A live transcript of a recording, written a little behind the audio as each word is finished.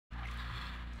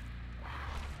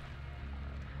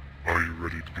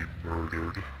ready to be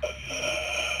murdered.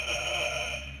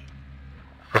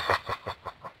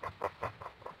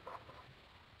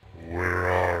 Where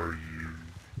are you?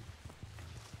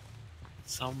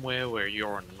 Somewhere where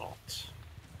you're not.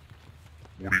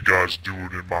 What are you guys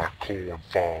doing in my corn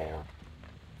farm?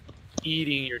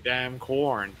 Eating your damn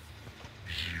corn.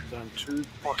 You I'm too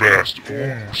fucking bastard.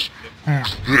 poor.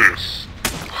 Who's this?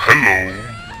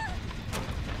 Hello?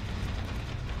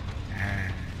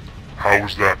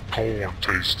 How's that corn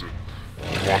tasting?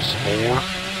 You want some more?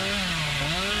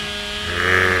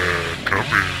 Yeah, come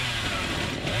here.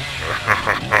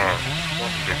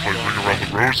 Gonna play Ring Around the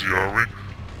Rosie, are we?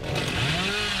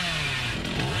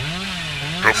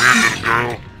 Come here, little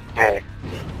girl. Oh.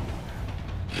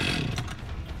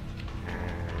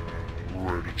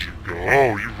 Where did you go?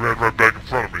 Oh, you ran right back in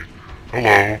front of me.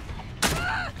 Hello.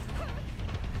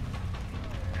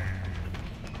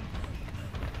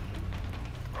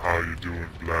 How you doing,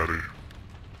 Vladdy?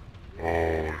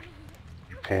 Oh,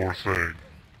 you poor thing.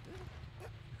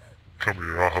 Come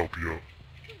here, I'll help you out.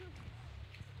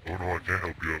 Oh no, I can't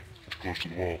help you out. Too close to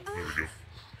the wall. There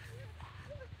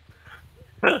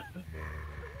we go.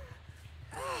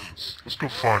 Let's go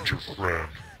find your friend.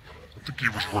 I think he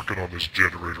was working on this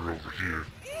generator over here.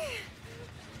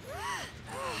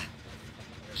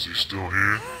 Is he still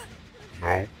here?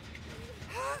 No?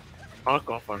 Fuck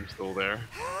off, I'm still there.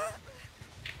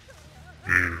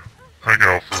 Here, hang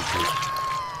out for a bit.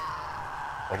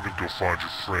 I'm gonna go find your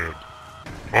friend.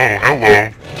 Oh, hello!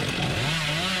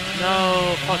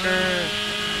 No, fucker!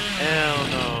 Hell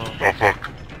no. Oh, fuck.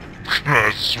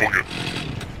 I swung it.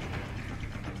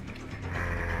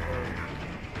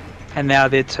 And now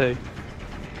they're two.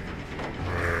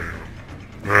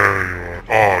 There you are.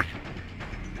 Oh,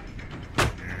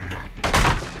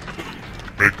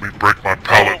 you make me break my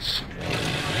pallets.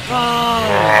 I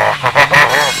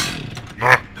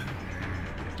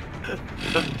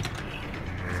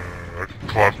can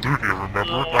climb through here,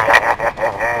 remember?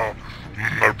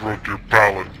 I broke your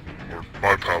pallet. Or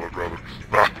my pallet, rather.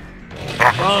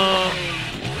 No.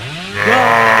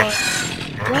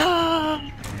 Hello!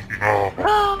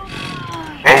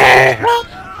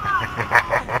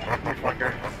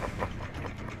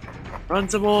 Run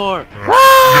some more!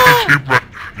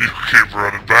 You keep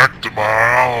running back to my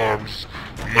arms.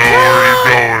 No, where are you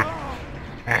going?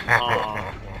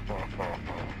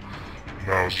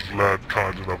 Now is Vlad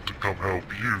kind enough to come help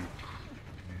you.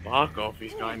 Fuck off,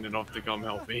 he's kind enough to come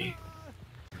help me.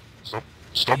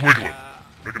 Stop wiggling.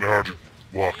 Making it hard to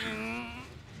walk.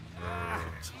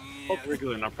 Stop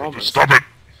wriggling, I promise. Stop it!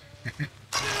 Go.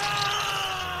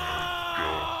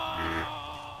 Yeah.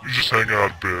 You just hang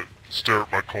out a bit. Stare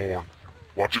at my corn.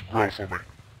 Watch it grow for me.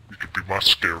 You could be my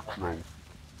scarecrow.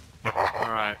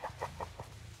 Alright.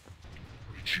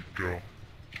 Where did you go?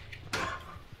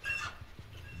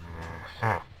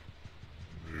 Uh-huh.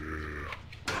 Yeah.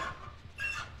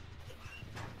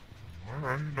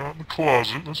 Alright, you're not in the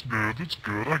closet. That's good, that's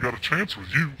good. I got a chance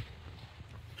with you.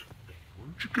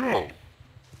 Where'd you go?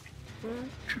 Where'd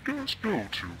you guys go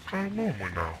to? Kinda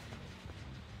lonely now.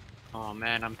 Oh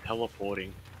man, I'm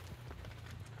teleporting.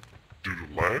 Due to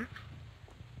lag?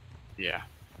 Yeah.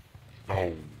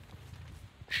 No.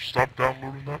 Stop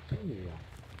downloading that porn.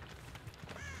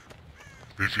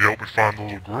 If you help me find the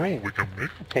little girl, we can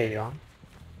make a porn.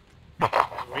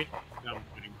 Wait, no, I'm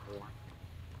waiting for.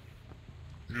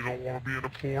 You don't want to be in a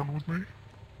porn with me?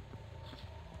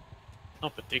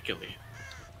 Not particularly.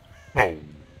 No.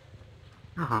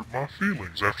 You hurt my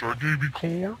feelings after I gave you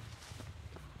corn.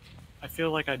 I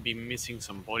feel like I'd be missing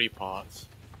some body parts.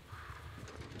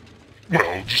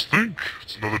 Well, just think.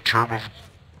 It's another term of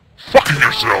fucking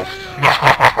yourself.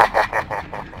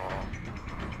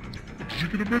 Did you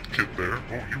get a med kit there?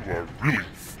 Oh, you are really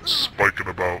spiking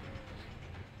about.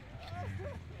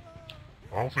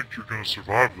 I don't think you're gonna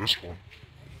survive this one.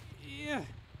 Yeah.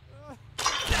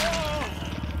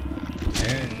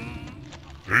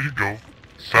 There you go.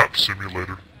 Fap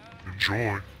simulator.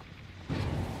 Enjoy.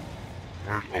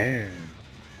 Oh,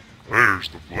 there's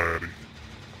the Vladdy.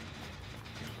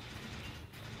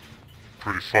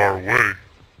 Pretty far away.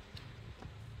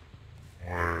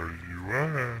 Where are you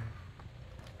at?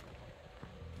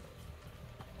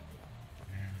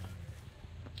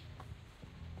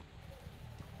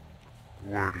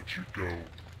 Where did you go?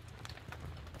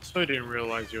 So I didn't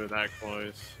realize you were that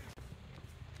close.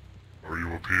 Are you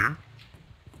up here?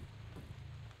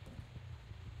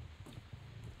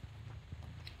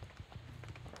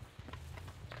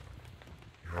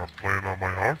 You're not playing on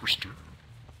my harvester.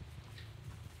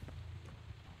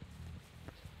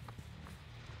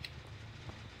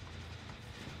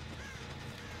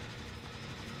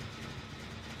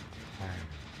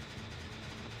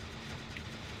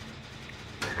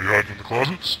 Are you hiding in the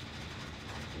closets?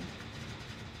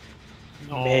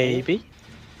 No. Maybe.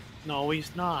 No,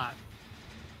 he's not.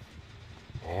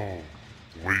 Oh,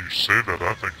 the way you say that,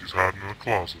 I think he's hiding in the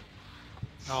closet.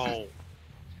 No.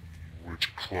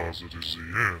 Which closet is he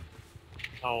in?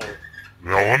 No.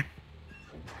 That one?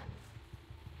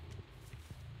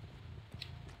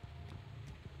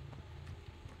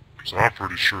 Because I'm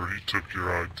pretty sure he took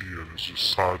your idea and is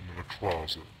just hiding in the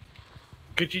closet.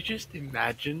 Could you just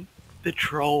imagine the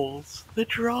trolls? The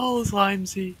trolls,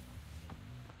 Limesy.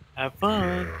 Have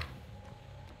fun.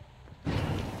 Yeah.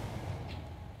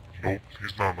 Nope,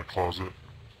 he's not in the closet.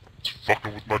 He's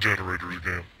fucking with my generator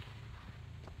again.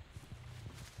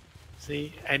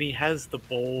 See, and he has the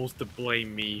balls to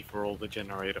blame me for all the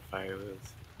generator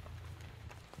failures.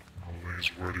 Oh, he's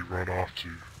where'd he run off to?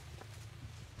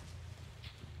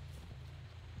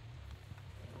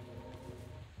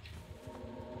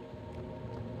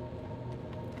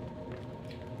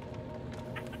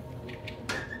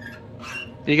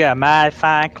 You got a mighty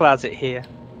fine closet here.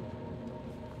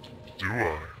 Do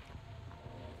I?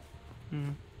 Hmm.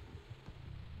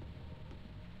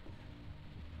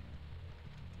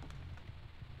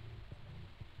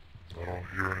 I don't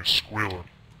hear any squealing.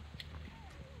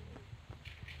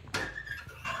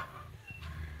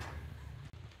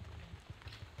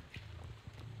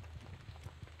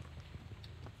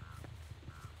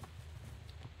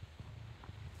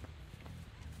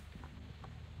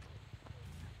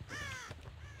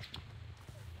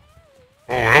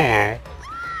 Oh,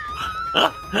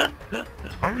 hello.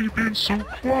 How are you being so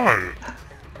quiet?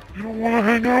 You don't want to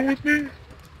hang out with me?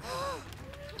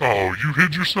 Oh, you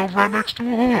hid yourself right next to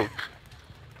a hook.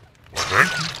 Well,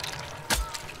 thank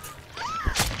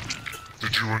you.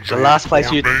 Did you enjoy The last place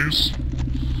corn you- maze?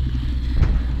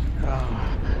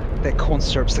 Oh, that corn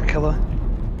syrup's the killer.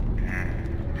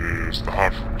 Yes, the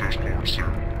high fructose corn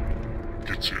syrup.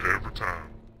 Gets you every time.